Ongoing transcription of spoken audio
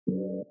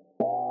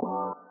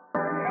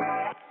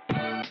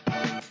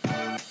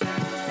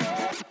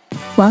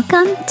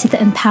Welcome to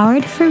the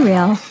Empowered for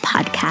Real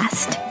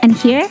podcast. And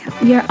here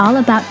we are all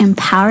about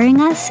empowering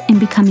us in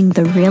becoming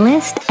the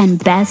realest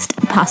and best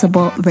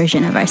possible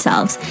version of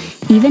ourselves,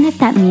 even if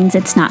that means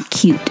it's not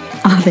cute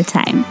all the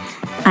time.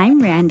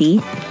 I'm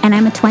Randy, and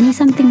I'm a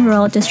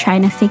 20-something-year-old just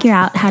trying to figure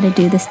out how to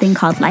do this thing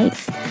called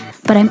life.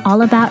 But I'm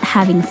all about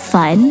having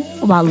fun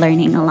while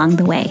learning along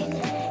the way.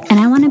 And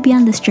I want to be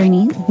on this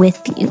journey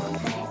with you,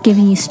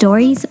 giving you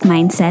stories,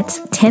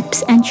 mindsets,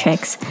 tips, and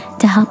tricks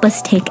to help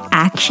us take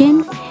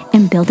action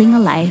in building a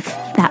life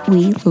that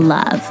we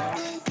love.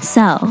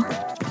 So,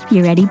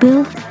 you ready,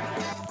 boo?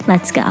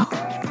 Let's go.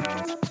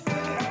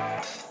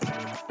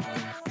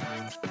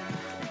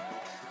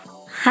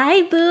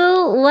 Hi,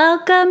 boo.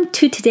 Welcome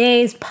to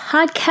today's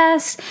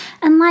podcast.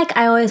 And like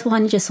I always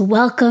want to just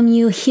welcome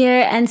you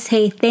here and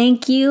say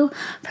thank you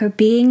for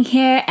being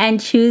here and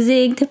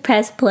choosing to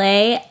press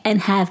play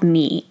and have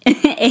me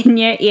in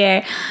your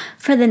ear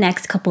for the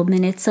next couple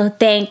minutes. So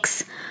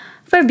thanks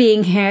for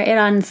being here. It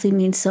honestly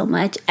means so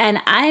much.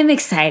 And I'm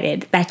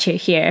excited that you're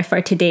here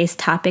for today's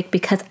topic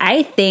because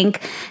I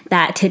think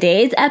that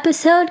today's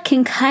episode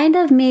can kind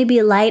of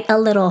maybe light a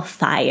little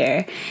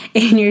fire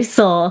in your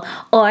soul.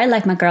 Or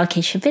like my girl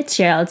Keisha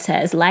Fitzgerald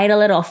says, light a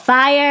little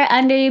fire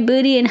under your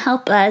booty and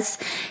help us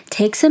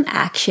take some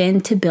action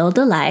to build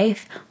a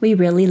life we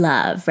really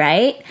love,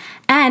 right?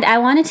 And I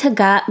wanted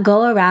to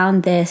go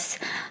around this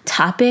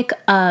topic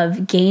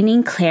of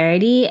gaining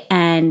clarity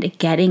and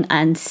getting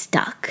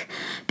unstuck.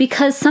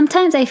 Because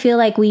sometimes I feel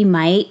like we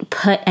might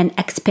put an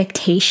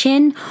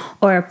expectation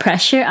or a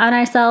pressure on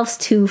ourselves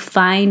to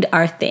find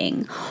our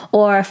thing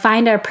or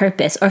find our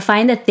purpose or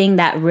find the thing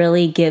that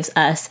really gives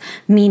us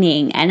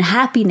meaning and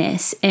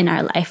happiness in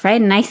our life,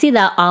 right? And I see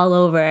that all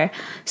over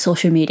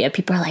social media.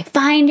 People are like,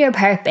 find your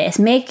purpose,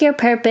 make your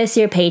purpose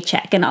your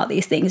paycheck and all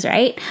these things,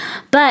 right?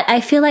 But I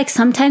feel like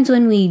sometimes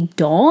when we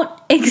don't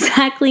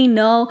exactly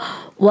know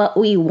what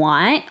we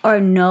want or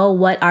know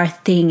what our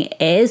thing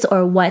is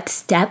or what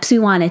steps we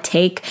want to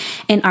take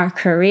in our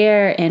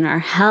career, in our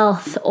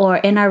health, or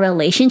in our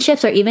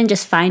relationships, or even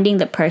just finding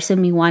the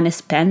person we want to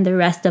spend the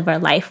rest of our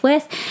life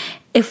with,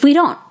 if we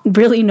don't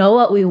really know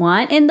what we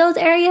want in those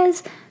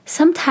areas,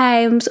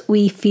 sometimes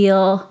we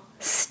feel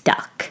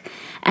stuck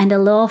and a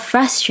little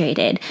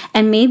frustrated.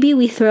 And maybe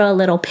we throw a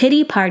little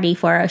pity party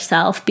for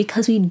ourselves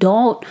because we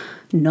don't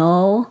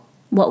know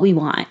what we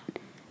want.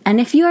 And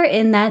if you are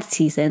in that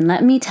season,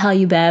 let me tell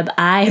you, Beb,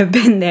 I have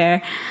been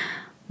there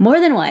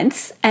more than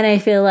once. And I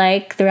feel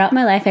like throughout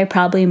my life, I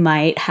probably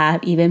might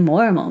have even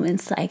more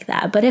moments like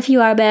that. But if you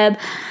are, Beb,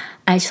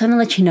 I just want to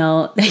let you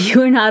know that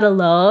you are not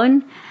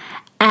alone.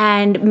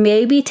 And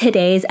maybe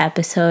today's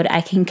episode,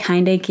 I can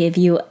kind of give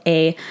you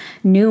a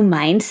new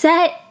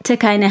mindset to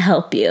kind of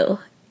help you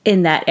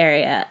in that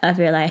area of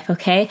your life,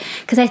 okay?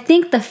 Because I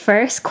think the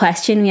first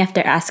question we have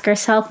to ask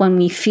ourselves when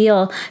we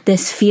feel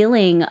this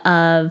feeling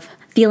of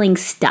feeling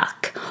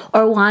stuck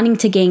or wanting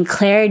to gain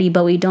clarity,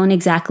 but we don't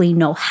exactly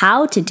know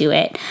how to do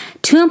it.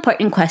 Two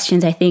important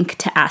questions I think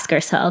to ask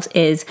ourselves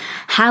is,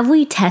 have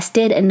we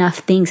tested enough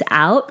things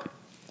out?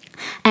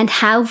 And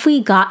have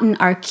we gotten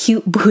our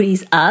cute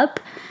booties up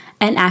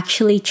and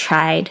actually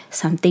tried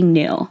something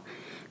new?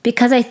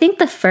 Because I think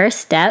the first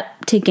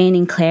step to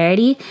gaining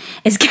clarity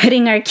is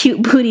getting our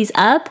cute booties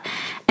up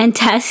and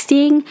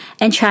testing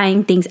and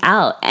trying things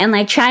out and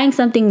like trying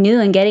something new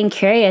and getting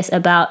curious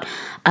about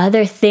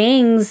other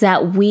things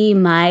that we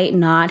might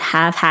not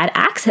have had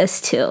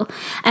access to.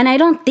 And I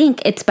don't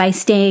think it's by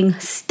staying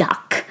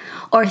stuck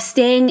or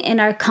staying in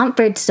our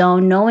comfort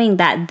zone, knowing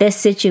that this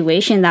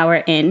situation that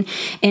we're in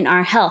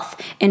our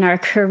health, in our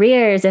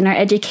careers, in our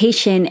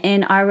education,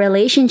 in our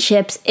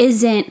relationships,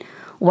 isn't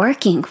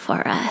working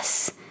for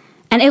us.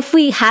 And if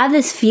we have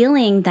this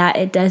feeling that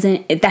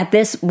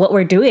what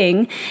we're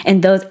doing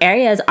in those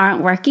areas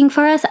aren't working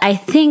for us, I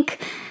think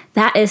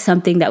that is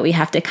something that we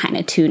have to kind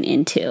of tune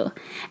into.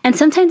 And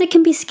sometimes it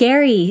can be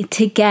scary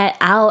to get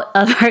out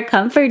of our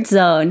comfort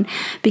zone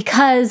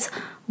because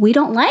we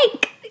don't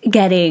like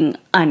getting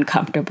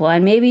uncomfortable.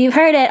 And maybe you've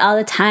heard it all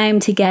the time,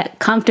 to get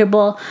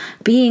comfortable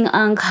being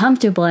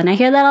uncomfortable. And I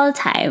hear that all the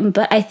time.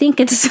 But I think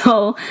it's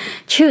so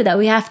true that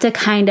we have to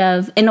kind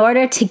of, in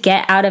order to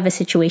get out of a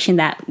situation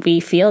that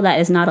we feel that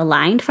is not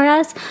aligned for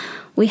us,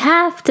 we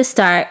have to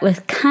start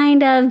with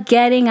kind of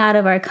getting out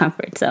of our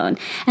comfort zone.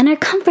 And our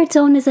comfort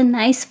zone is a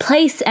nice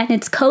place and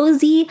it's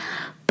cozy,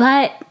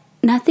 but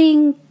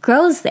nothing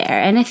grows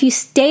there. And if you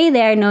stay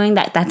there knowing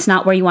that that's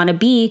not where you want to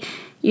be,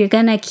 you're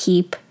going to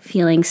keep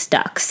feeling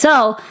stuck.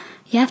 So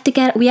we have to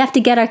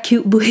get our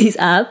cute booties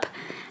up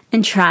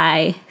and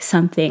try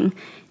something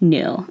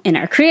new in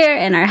our career,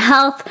 in our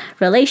health,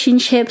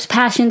 relationships,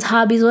 passions,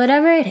 hobbies,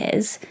 whatever it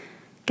is.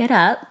 Get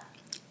up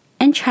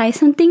and try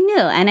something new.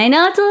 And I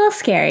know it's a little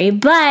scary,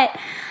 but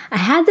I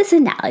had this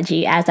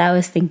analogy as I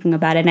was thinking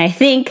about it, and I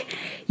think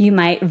you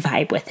might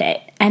vibe with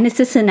it. And it's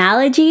this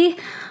analogy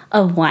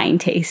of wine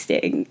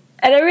tasting.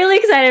 And I'm really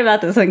excited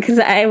about this one because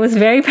I was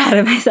very proud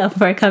of myself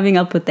for coming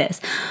up with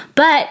this.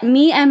 But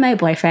me and my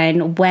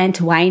boyfriend went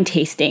wine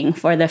tasting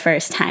for the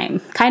first time,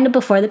 kind of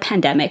before the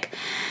pandemic.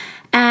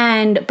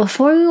 And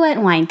before we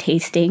went wine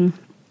tasting,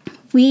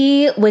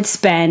 we would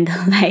spend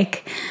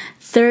like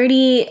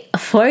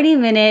 30-40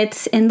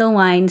 minutes in the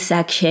wine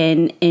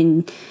section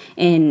in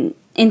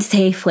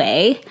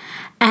Safeway,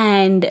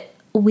 and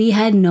we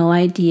had no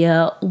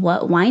idea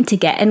what wine to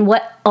get. And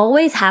what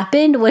always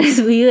happened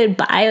was we would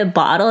buy a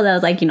bottle that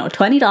was like,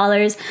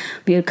 $20.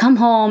 We would come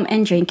home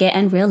and drink it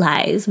and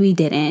realize we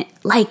didn't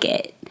like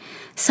it.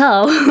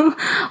 So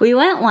we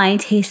went wine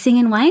tasting,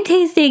 and wine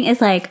tasting is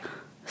like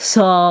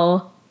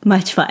so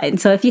much fun.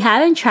 So if you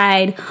haven't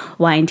tried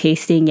wine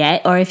tasting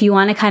yet, or if you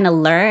want to kind of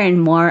learn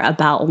more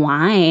about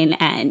wine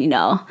and,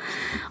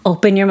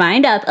 open your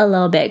mind up a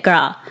little bit,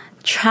 girl,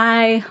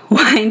 try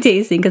wine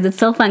tasting, because it's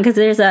so fun. Because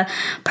there's a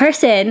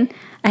person,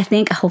 I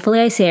think,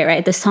 hopefully I say it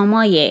right, the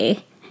sommelier.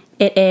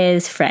 It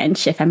is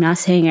French. If I'm not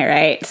saying it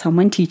right,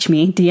 someone teach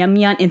me. DM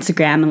me on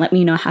Instagram and let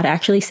me know how to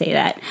actually say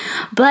that.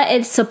 But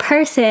it's a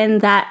person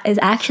that is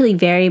actually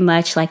very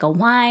much like a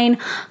wine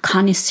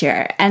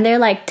connoisseur. And they're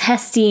like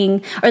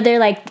testing, or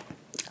they're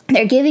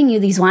giving you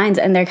these wines,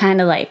 and they're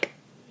kind of like,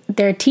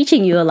 they're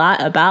teaching you a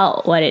lot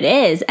about what it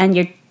is. And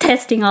you're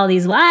testing all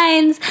these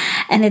wines,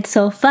 and it's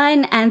so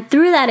fun. And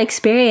through that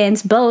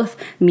experience, both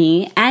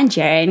me and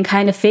Jaren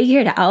kind of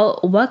figured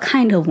out what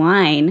kind of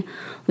wine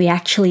we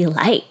actually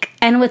like.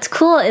 And what's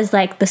cool is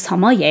like the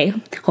sommelier,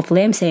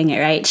 hopefully I'm saying it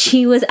right,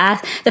 she was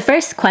asked, the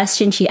first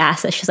question she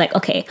asked us, she's like,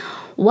 okay,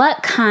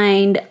 what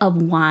kind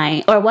of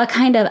wine or what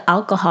kind of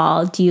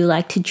alcohol do you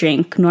like to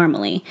drink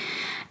normally?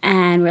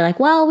 And we're like,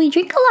 well, we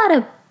drink a lot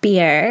of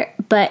beer,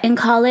 but in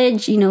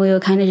college, we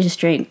would kind of just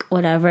drink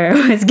whatever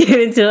was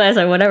given to us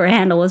or whatever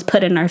handle was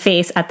put in our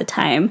face at the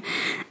time.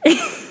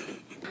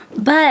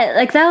 But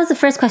like that was the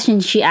first question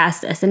she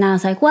asked us, and I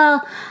was like,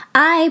 well,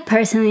 I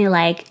personally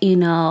like,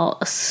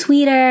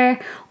 sweeter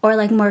or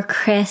like more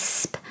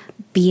crisp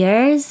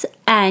beers.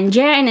 And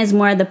Jaren is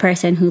more the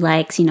person who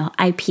likes,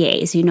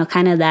 IPAs,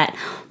 kind of that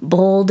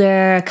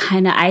bolder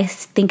kind of, I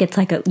think it's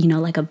like a,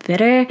 like a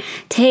bitter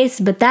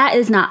taste, but that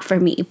is not for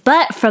me.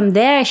 But from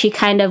there, she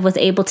kind of was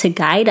able to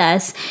guide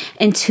us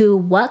into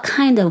what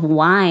kind of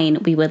wine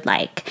we would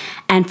like.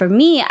 And for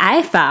me,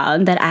 I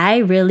found that I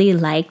really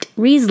liked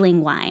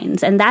Riesling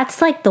wines. And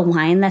that's like the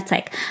wine that's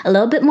like a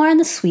little bit more on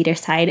the sweeter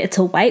side. It's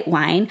a white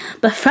wine.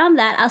 But from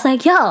that, I was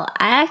like, I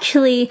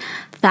actually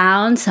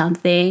found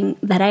something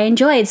that I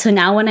enjoyed. So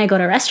now when I go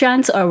to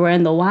restaurants or we're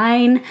in the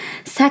wine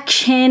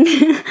section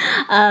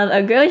of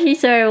a grocery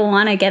store,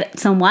 want to get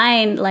some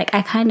wine, like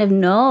I kind of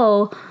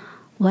know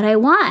what I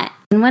want.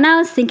 And when I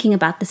was thinking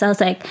about this, I was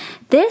like,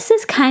 this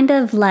is kind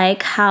of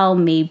like how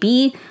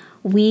maybe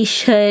we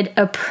should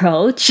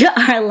approach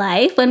our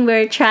life when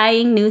we're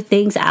trying new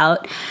things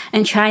out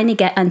and trying to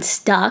get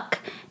unstuck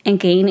and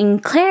gaining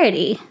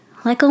clarity,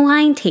 like a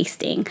wine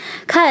tasting.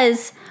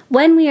 Because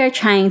when we are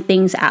trying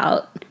things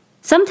out,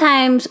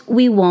 sometimes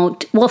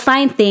we'll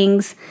find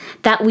things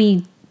that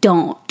we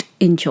don't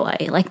enjoy.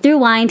 Like through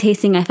wine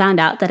tasting, I found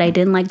out that I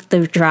didn't like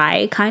the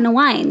dry kind of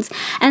wines.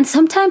 And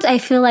sometimes I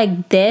feel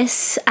like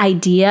this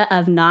idea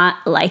of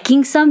not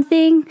liking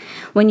something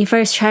when you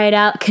first try it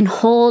out can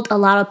hold a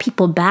lot of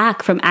people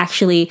back from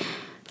actually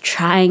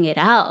trying it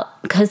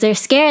out because they're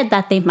scared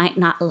that they might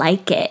not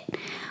like it.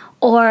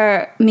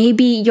 Or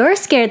maybe you're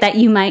scared that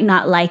you might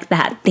not like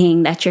that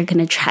thing that you're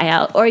going to try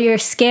out. Or you're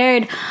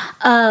scared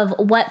of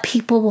what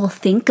people will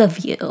think of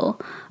you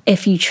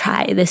if you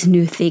try this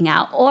new thing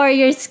out. Or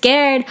you're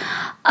scared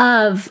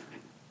of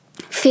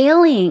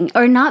failing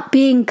or not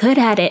being good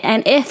at it.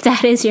 And if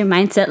that is your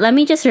mindset, let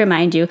me just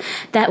remind you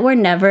that we're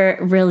never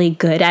really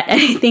good at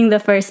anything the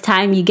first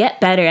time. You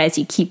get better as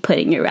you keep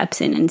putting your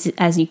reps in and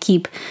as you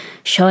keep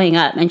showing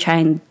up and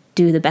trying to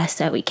do the best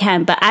that we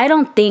can. But I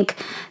don't think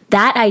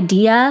that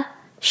idea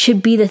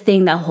should be the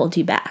thing that holds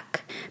you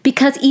back.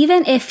 Because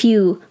even if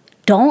you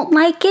don't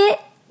like it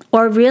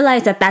or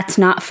realize that that's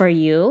not for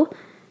you,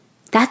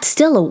 that's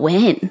still a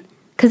win.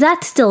 Because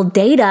that's still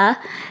data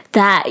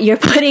that you're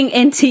putting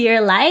into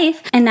your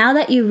life. And now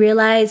that you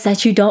realize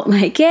that you don't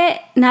like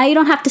it, now you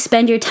don't have to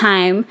spend your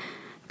time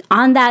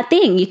on that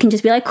thing. You can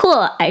just be like,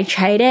 cool, I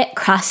tried it,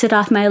 crossed it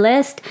off my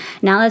list.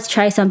 Now let's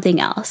try something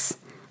else.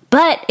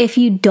 But if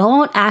you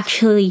don't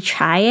actually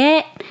try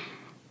it,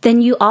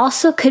 then you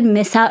also could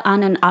miss out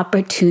on an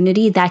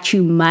opportunity that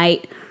you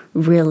might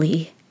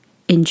really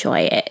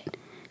enjoy it.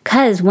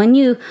 Because when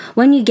you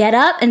get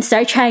up and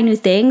start trying new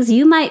things,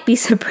 you might be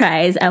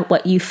surprised at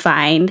what you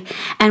find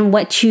and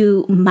what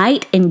you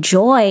might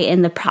enjoy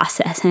in the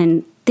process.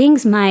 And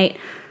things might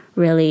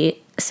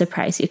really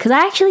surprise you. Because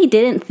I actually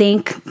didn't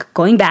think,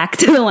 going back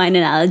to the wine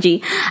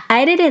analogy,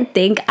 I didn't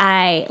think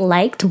I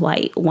liked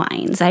white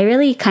wines. I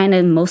really kind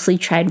of mostly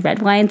tried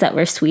red wines that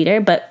were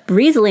sweeter, but a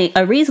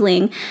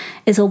Riesling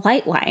is a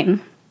white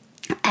wine.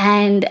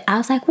 And I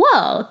was like,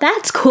 whoa,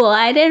 that's cool.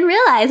 I didn't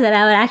realize that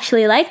I would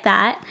actually like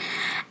that.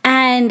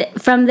 And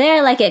from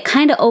there, like, it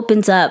kind of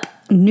opens up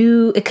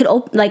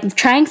like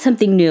trying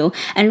something new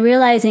and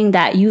realizing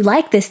that you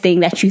like this thing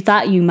that you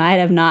thought you might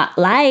have not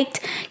liked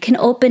can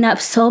open up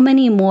so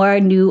many more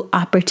new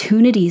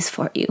opportunities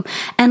for you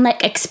and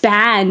like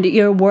expand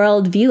your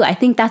worldview. I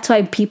think that's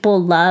why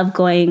people love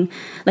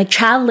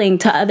traveling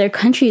to other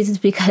countries, is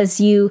because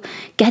you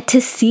get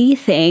to see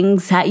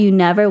things that you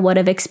never would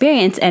have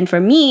experienced. And for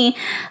me,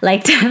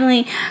 like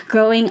definitely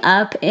growing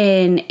up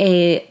in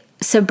a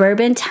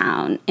suburban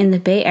town in the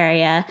Bay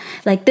Area,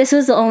 like this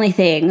was the only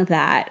thing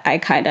that I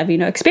kind of,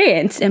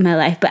 experienced in my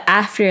life. But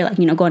after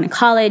going to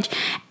college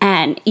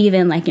and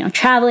even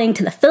traveling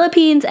to the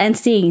Philippines and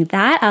seeing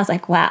that, I was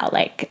like, wow,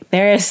 like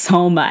there is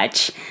so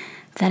much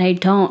that I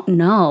don't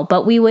know.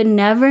 But we would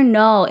never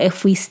know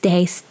if we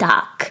stay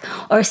stuck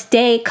or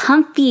stay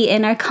comfy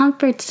in our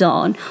comfort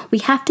zone. We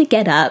have to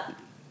get up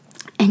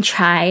and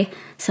try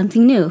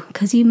something new,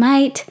 because you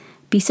might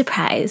be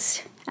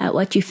surprised at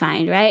what you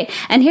find, right?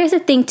 And here's the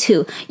thing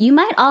too. You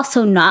might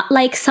also not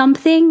like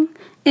something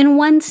in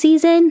one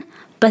season,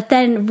 but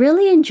then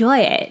really enjoy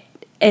it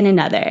in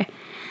another.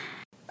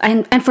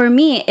 And for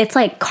me, it's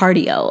like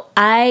cardio.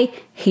 I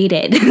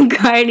hated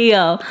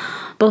cardio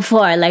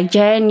before. Like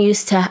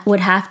Jaren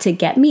would have to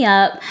get me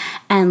up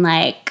and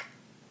like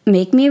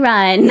make me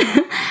run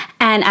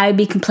and I would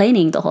be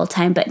complaining the whole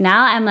time. But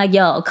now I'm like,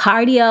 yo,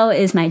 cardio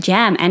is my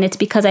jam. And it's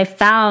because I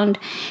found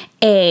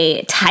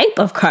a type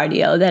of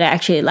cardio that I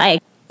actually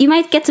like. You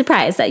might get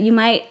surprised that you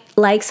might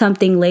like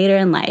something later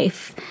in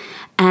life.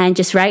 And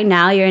just right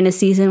now, you're in a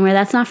season where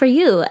that's not for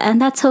you.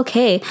 And that's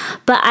okay.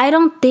 But I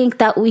don't think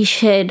that we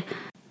should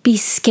be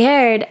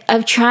scared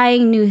of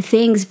trying new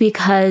things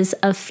because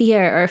of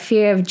fear, or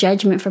fear of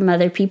judgment from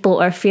other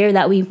people, or fear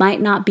that we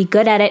might not be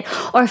good at it,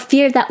 or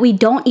fear that we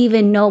don't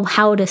even know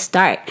how to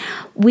start.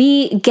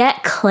 We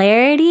get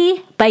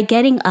clarity by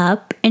getting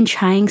up and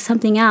trying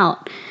something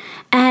out.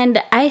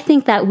 And I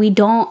think that we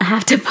don't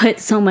have to put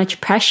so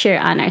much pressure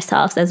on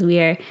ourselves as we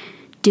are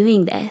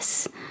doing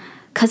this.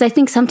 Because I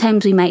think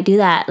sometimes we might do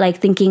that, like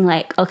thinking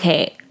like,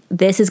 okay,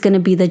 this is going to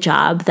be the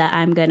job that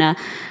I'm going to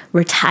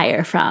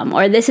retire from,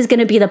 or this is going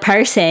to be the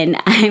person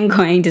I'm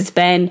going to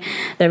spend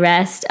the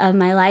rest of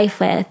my life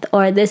with,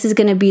 or this is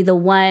going to be the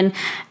one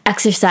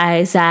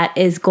exercise that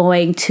is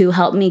going to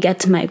help me get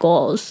to my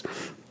goals.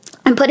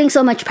 I'm putting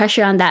so much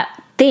pressure on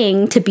that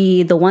thing to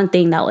be the one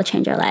thing that will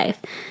change our life.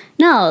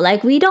 No,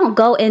 like we don't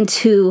go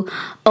into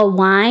a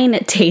wine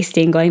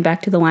tasting, going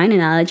back to the wine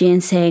analogy,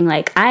 and saying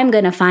like, I'm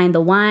going to find the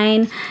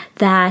wine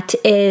that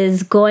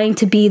is going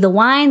to be the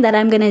wine that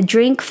I'm going to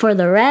drink for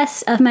the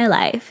rest of my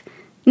life.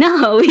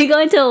 No, we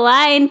go into a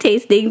wine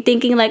tasting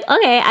thinking like,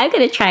 okay, I'm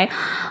going to try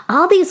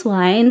all these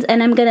wines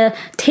and I'm going to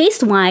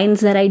taste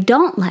wines that I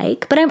don't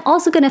like, but I'm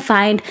also going to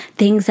find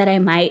things that I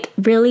might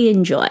really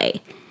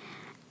enjoy.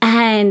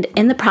 And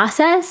in the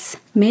process,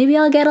 maybe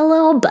I'll get a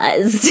little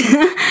buzzed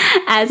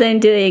as I'm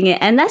doing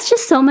it. And that's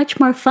just so much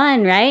more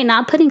fun, right?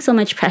 Not putting so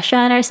much pressure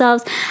on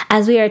ourselves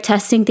as we are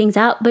testing things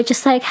out, but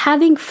just like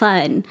having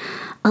fun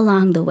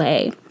along the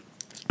way.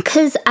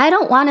 Because I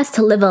don't want us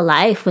to live a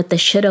life with the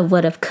shoulda,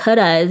 woulda,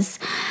 couldas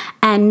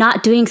and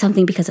not doing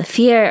something because of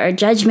fear or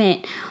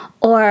judgment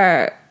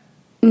or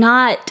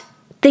not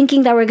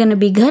thinking that we're going to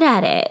be good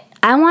at it.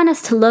 I want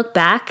us to look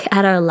back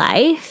at our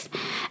life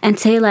and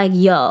say like,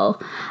 yo,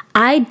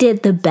 I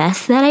did the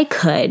best that I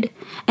could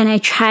and I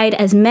tried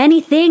as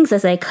many things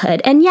as I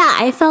could. And yeah,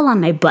 I fell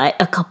on my butt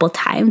a couple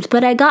times,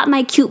 but I got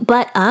my cute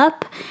butt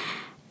up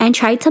and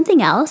tried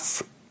something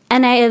else.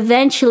 And I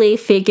eventually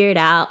figured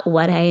out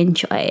what I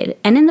enjoyed.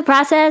 And in the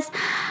process,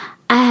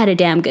 I had a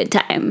damn good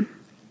time,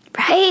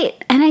 right?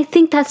 And I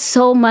think that's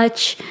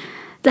such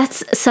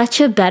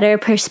a better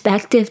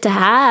perspective to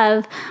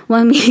have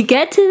when we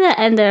get to the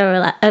end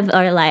of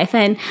our life.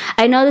 And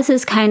I know this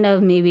is kind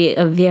of maybe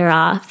a veer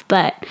off,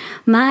 but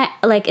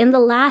in the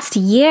last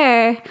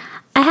year,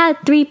 I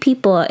had 3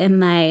 people in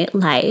my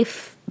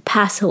life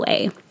pass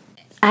away.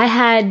 I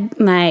had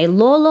my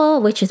lolo,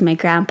 which is my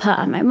grandpa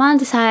on my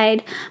mom's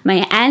side,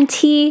 my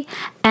auntie,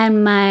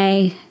 and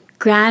my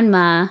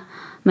grandma,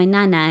 my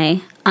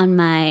nanay, on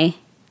my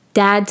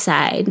dad's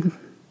side.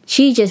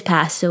 She just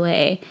passed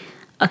away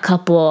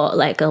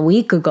a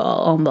week ago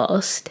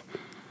almost.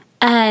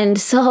 And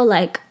so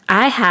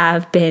I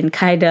have been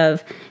kind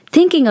of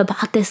thinking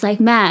about this,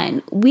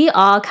 man, we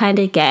all kind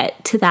of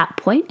get to that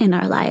point in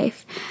our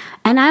life.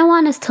 And I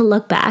want us to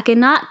look back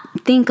and not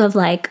think of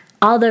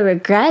all the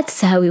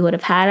regrets that we would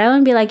have had. I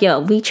want to be like, yo,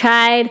 we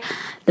tried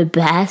the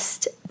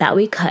best that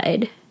we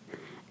could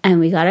and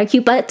we got our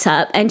cute butts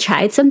up and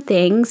tried some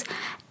things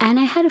and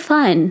I had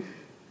fun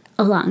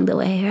along the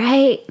way,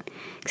 right?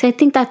 Because I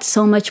think that's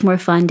so much more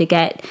fun to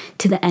get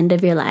to the end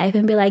of your life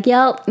and be like,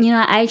 yo,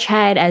 I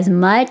tried as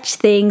much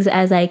things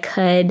as I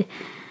could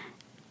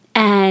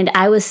and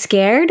I was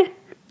scared,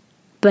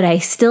 but I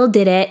still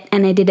did it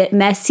and I did it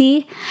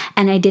messy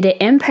and I did it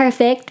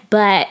imperfect,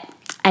 but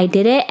I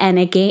did it and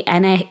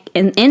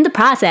in the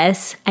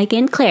process, I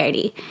gained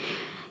clarity.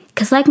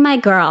 Because like my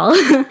girl,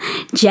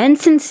 Jen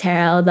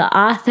Sincero, the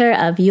author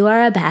of You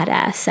Are a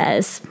Badass,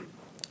 says,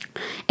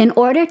 in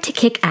order to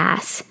kick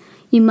ass,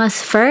 you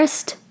must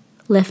first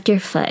lift your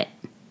foot.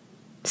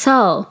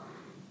 So,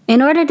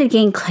 in order to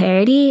gain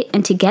clarity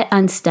and to get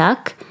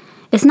unstuck,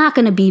 it's not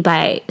going to be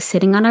by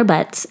sitting on our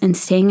butts and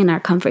staying in our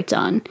comfort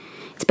zone.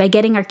 It's by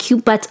getting our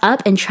cute butts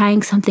up and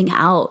trying something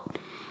out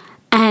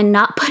and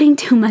not putting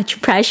too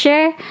much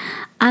pressure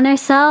on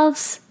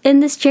ourselves in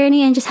this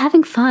journey and just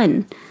having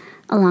fun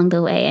along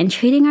the way and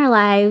treating our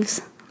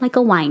lives like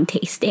a wine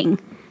tasting,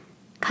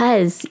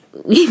 because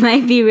we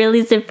might be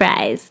really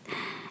surprised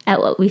at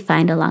what we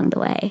find along the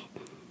way.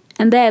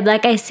 And babe,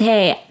 like I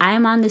say,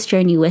 I'm on this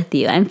journey with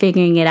you. I'm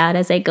figuring it out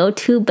as I go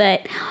too,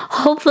 but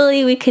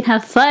hopefully we can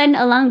have fun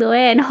along the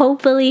way, and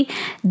hopefully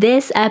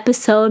this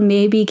episode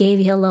maybe gave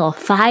you a little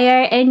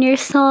fire in your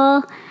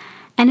soul.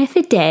 And if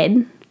it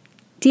did,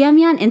 DM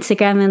me on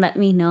Instagram and let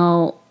me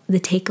know the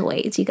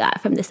takeaways you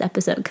got from this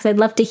episode, because I'd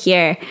love to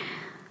hear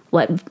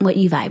what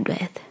you vibed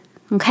with.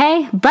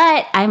 Okay?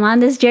 But I'm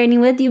on this journey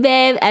with you,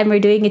 babe, and we're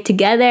doing it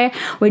together.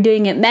 We're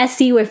doing it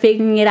messy. We're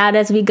figuring it out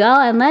as we go,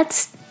 and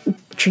let's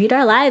treat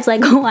our lives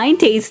like a wine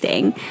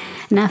tasting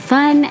and have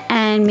fun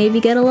and maybe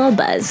get a little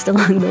buzzed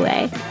along the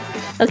way.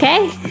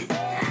 Okay?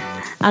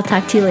 I'll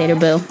talk to you later,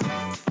 boo.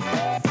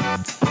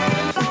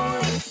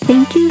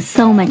 Thank you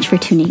so much for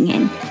tuning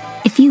in.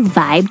 If you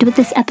vibed with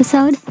this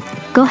episode,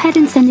 go ahead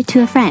and send it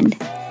to a friend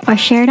or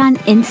share it on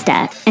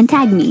Insta and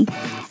tag me,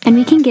 and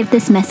we can give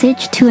this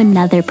message to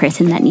another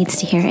person that needs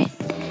to hear it.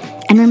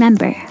 And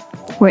remember,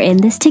 we're in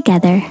this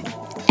together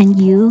and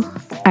you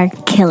are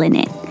killing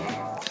it.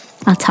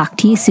 I'll talk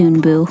to you soon,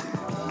 boo.